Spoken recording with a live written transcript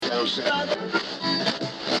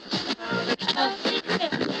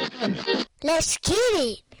Let's get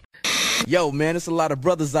it. Yo, man, it's a lot of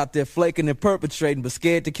brothers out there flaking and perpetrating, but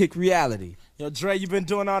scared to kick reality. Yo, Dre, you been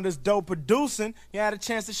doing all this dope producing. You had a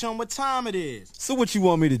chance to show them what time it is. So what you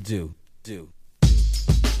want me to do?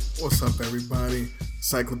 What's up, everybody?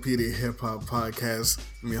 Encyclopedia Hip Hop Podcast.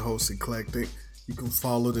 I'm your host, Eclectic. You can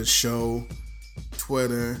follow the show,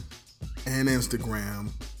 Twitter, and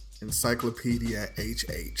Instagram. Encyclopedia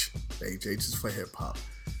HH. The HH is for hip hop.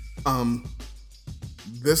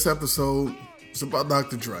 This episode is about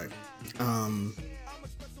Dr. Dre.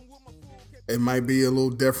 It might be a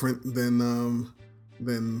little different than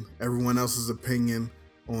everyone else's opinion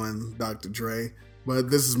on Dr. Dre,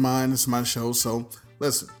 but this is mine. It's my show. So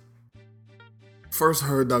listen. First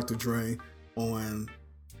heard Dr. Dre on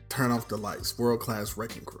Turn Off the Lights, World Class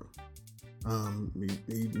Wrecking Crew.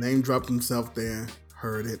 He name dropped himself there.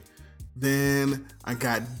 Heard it. Then I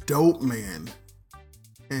got Dope Man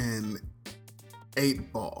and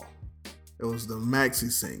 8 Ball. It was the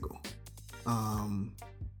maxi single. I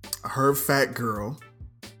heard Fat Girl.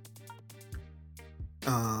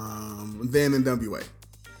 Then NWA.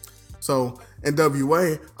 So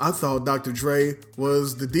NWA, I thought Dr. Dre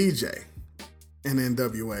was the DJ. In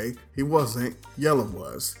NWA, he wasn't. Yella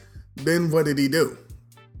was. Then what did he do?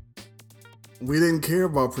 We didn't care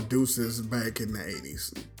about producers back in the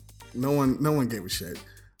 80s. No one gave a shit.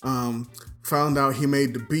 Found out he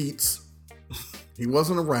made the beats. He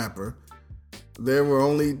wasn't a rapper. There were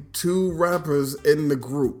only 2 rappers in the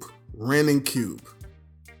group, Ren and Cube.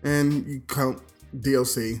 And you count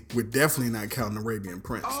DLC, we're definitely not counting Arabian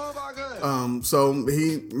Prince. Oh my God. So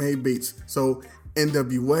he made beats. So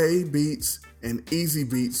NWA beats and Easy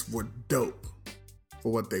Beats were dope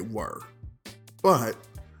for what they were. But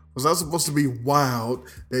was that supposed to be wild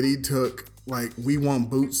that he took, like, We Want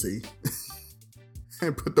Bootsy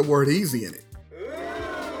and put the word easy in it?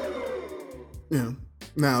 Yeah.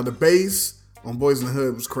 Now, the bass on Boys in the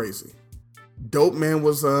Hood was crazy. Dope Man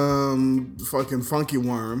was fucking Funky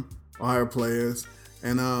Worm, Ohio Players,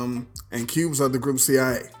 and Cube's of the group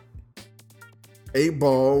CIA. 8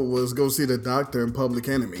 Ball was Go See the Doctor and Public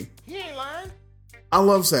Enemy. He ain't lying. I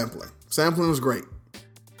love sampling. Sampling was great.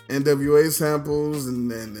 NWA samples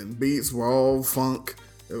and beats were all funk.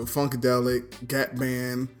 They were funkadelic, Gat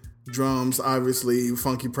Band, drums, obviously,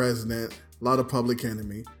 Funky President, a lot of Public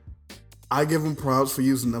Enemy. I give him props for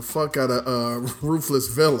using the fuck out of Ruthless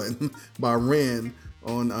Villain by Ren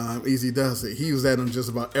on Easy Does It. He used that on just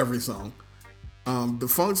about every song. The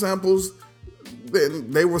funk samples,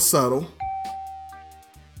 they were subtle.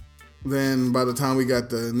 Then by the time we got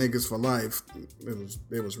the Niggas for Life,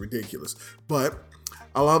 it was ridiculous. But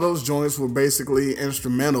a lot of those joints were basically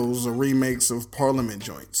instrumentals or remakes of Parliament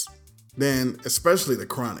joints. Then, especially the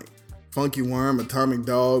Chronic. Funky Worm, Atomic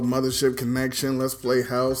Dog, Mothership Connection, Let's Play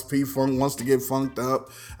House, P-Funk Wants to Get Funked Up,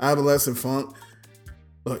 Adolescent Funk.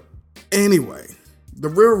 Look, anyway, the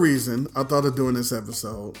real reason I thought of doing this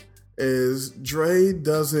episode is Dre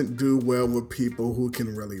doesn't do well with people who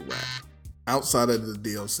can really rap outside of the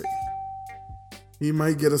DLC. He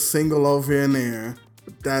might get a single over here and there,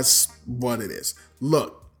 but that's what it is.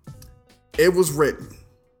 Look, it was written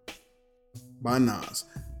by Nas.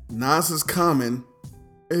 Nas is Common.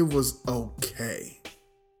 It was okay.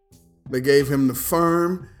 They gave him the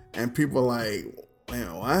Firm, and people like,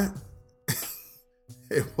 man, what?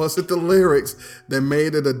 It wasn't the lyrics that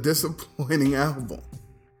made it a disappointing album.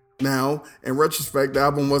 Now, in retrospect, the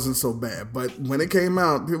album wasn't so bad, but when it came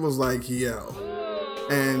out, people was like, yo.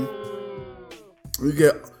 And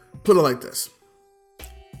you put it like this.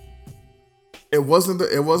 It wasn't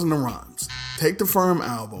the rhymes. Take the Firm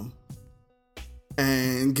album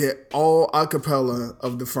and get all acapella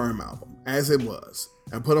of the Firm album as it was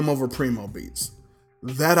and put them over Primo beats.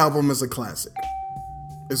 That album is a classic.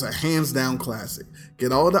 It's a hands down classic.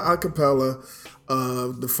 Get all the acapella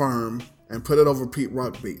of the Firm and put it over Pete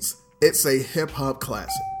Rock beats. It's a hip hop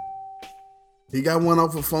classic. He got one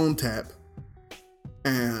off of Phone Tap.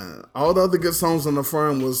 And all the other good songs on the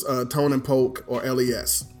Firm was Tone and Polk or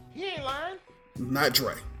LES. He ain't lying. Not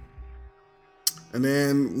Dre. And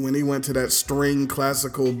then when he went to that string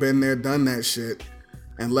classical Been There Done That shit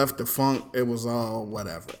and left the funk, it was all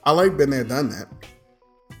whatever. I like Been There Done That.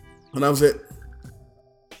 And that was it.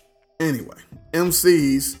 Anyway,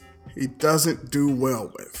 MCs he doesn't do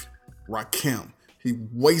well with. Rakim. He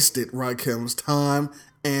wasted Rakim's time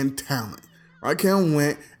and talent. Rakim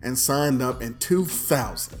went and signed up in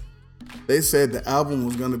 2000. They said the album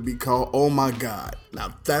was going to be called Oh My God.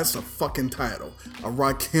 Now that's a fucking title. A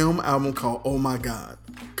Rakim album called Oh My God.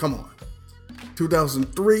 Come on.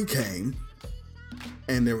 2003 came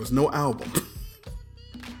and there was no album.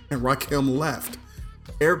 and Rakim left.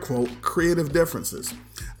 Air quote, creative differences.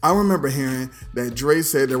 I remember hearing that Dre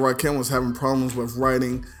said that Rakim was having problems with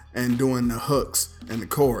writing and doing the hooks and the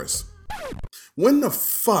chorus. When the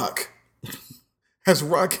fuck has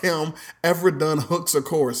Rakim ever done hooks or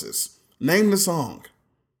choruses? Name the song.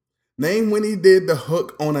 Name when he did the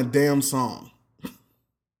hook on a damn song.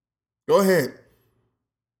 Go ahead.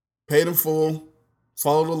 Paid in full.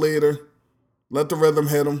 Follow the leader. Let the rhythm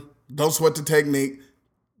hit him. Don't sweat the technique.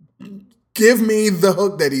 Give me the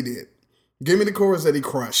hook that he did. Give me the chorus that he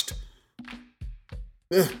crushed.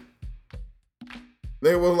 Ugh.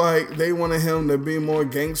 They were like, they wanted him to be more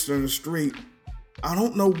gangster in the street. I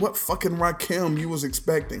don't know what fucking Rakim you was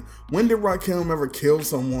expecting. When did Rakim ever kill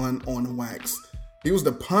someone on wax? He was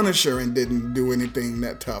the Punisher and didn't do anything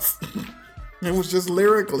that tough. It was just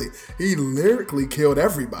lyrically. He lyrically killed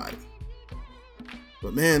everybody.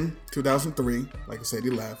 But then, 2003, like I said, he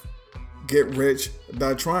left. Get Rich,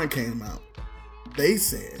 Die Trying came out. They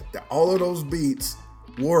said that all of those beats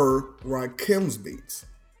were Rakim's beats.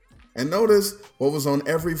 And notice what was on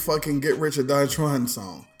every fucking Get Rich or Die Trying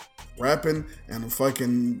song. Rapping and a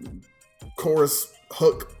fucking chorus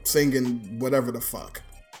hook singing whatever the fuck.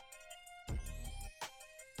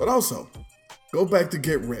 But also, go back to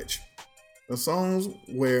Get Rich. The songs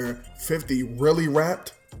where 50 really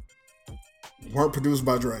rapped weren't produced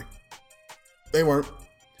by Dre. They weren't.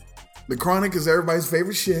 The Chronic is everybody's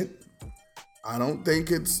favorite shit. I don't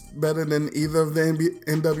think it's better than either of the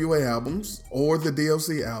NWA albums or the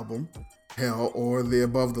DLC album, hell, or the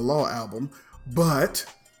Above the Law album. But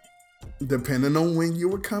depending on when you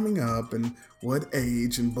were coming up and what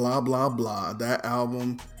age and blah, blah, blah, that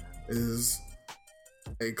album is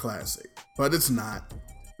a classic. But it's not.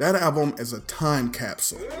 That album is a time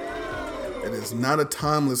capsule. It is not a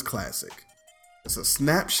timeless classic. It's a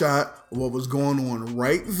snapshot of what was going on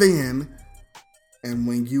right then. And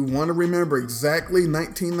when you want to remember exactly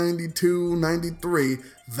 1992, 93,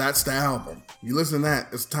 that's the album. You listen to that,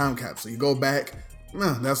 it's a time capsule. You go back,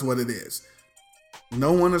 that's what it is.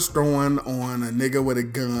 No one is throwing on a nigga with a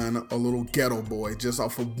gun, a little ghetto boy, just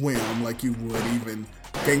off a whim like you would even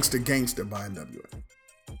Gangsta by NWA.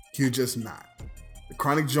 You're just not. The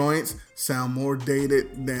Chronic joints sound more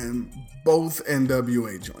dated than both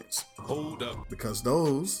NWA joints. Hold up. Because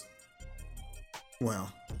those,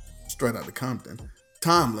 well, straight out of Compton,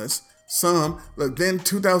 timeless. Some, look, then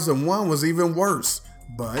 2001 was even worse.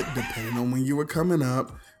 But depending on when you were coming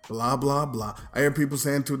up, blah, blah, blah. I hear people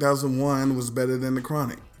saying 2001 was better than the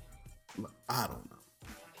Chronic. I don't know.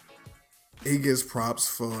 He gets props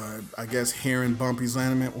for, I guess, hearing Bumpy's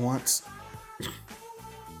Animate once.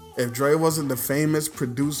 If Dre wasn't the famous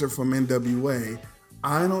producer from NWA,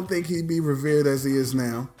 I don't think he'd be revered as he is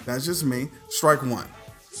now. That's just me. Strike one.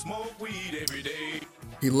 Smoke weed every day.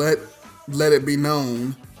 He let It Be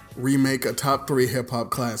Known remake a top 3 hip-hop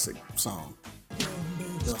classic song.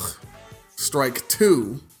 Ugh. Strike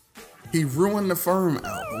 2, he ruined the Firm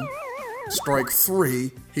album. Strike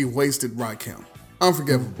 3, he wasted Rakim.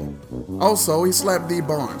 Unforgivable. Also, he slapped D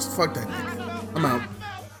Barnes. Fuck that nigga. I'm out.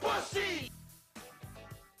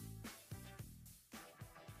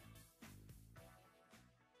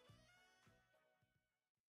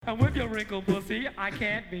 And with your wrinkled pussy, I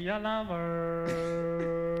can't be your lover.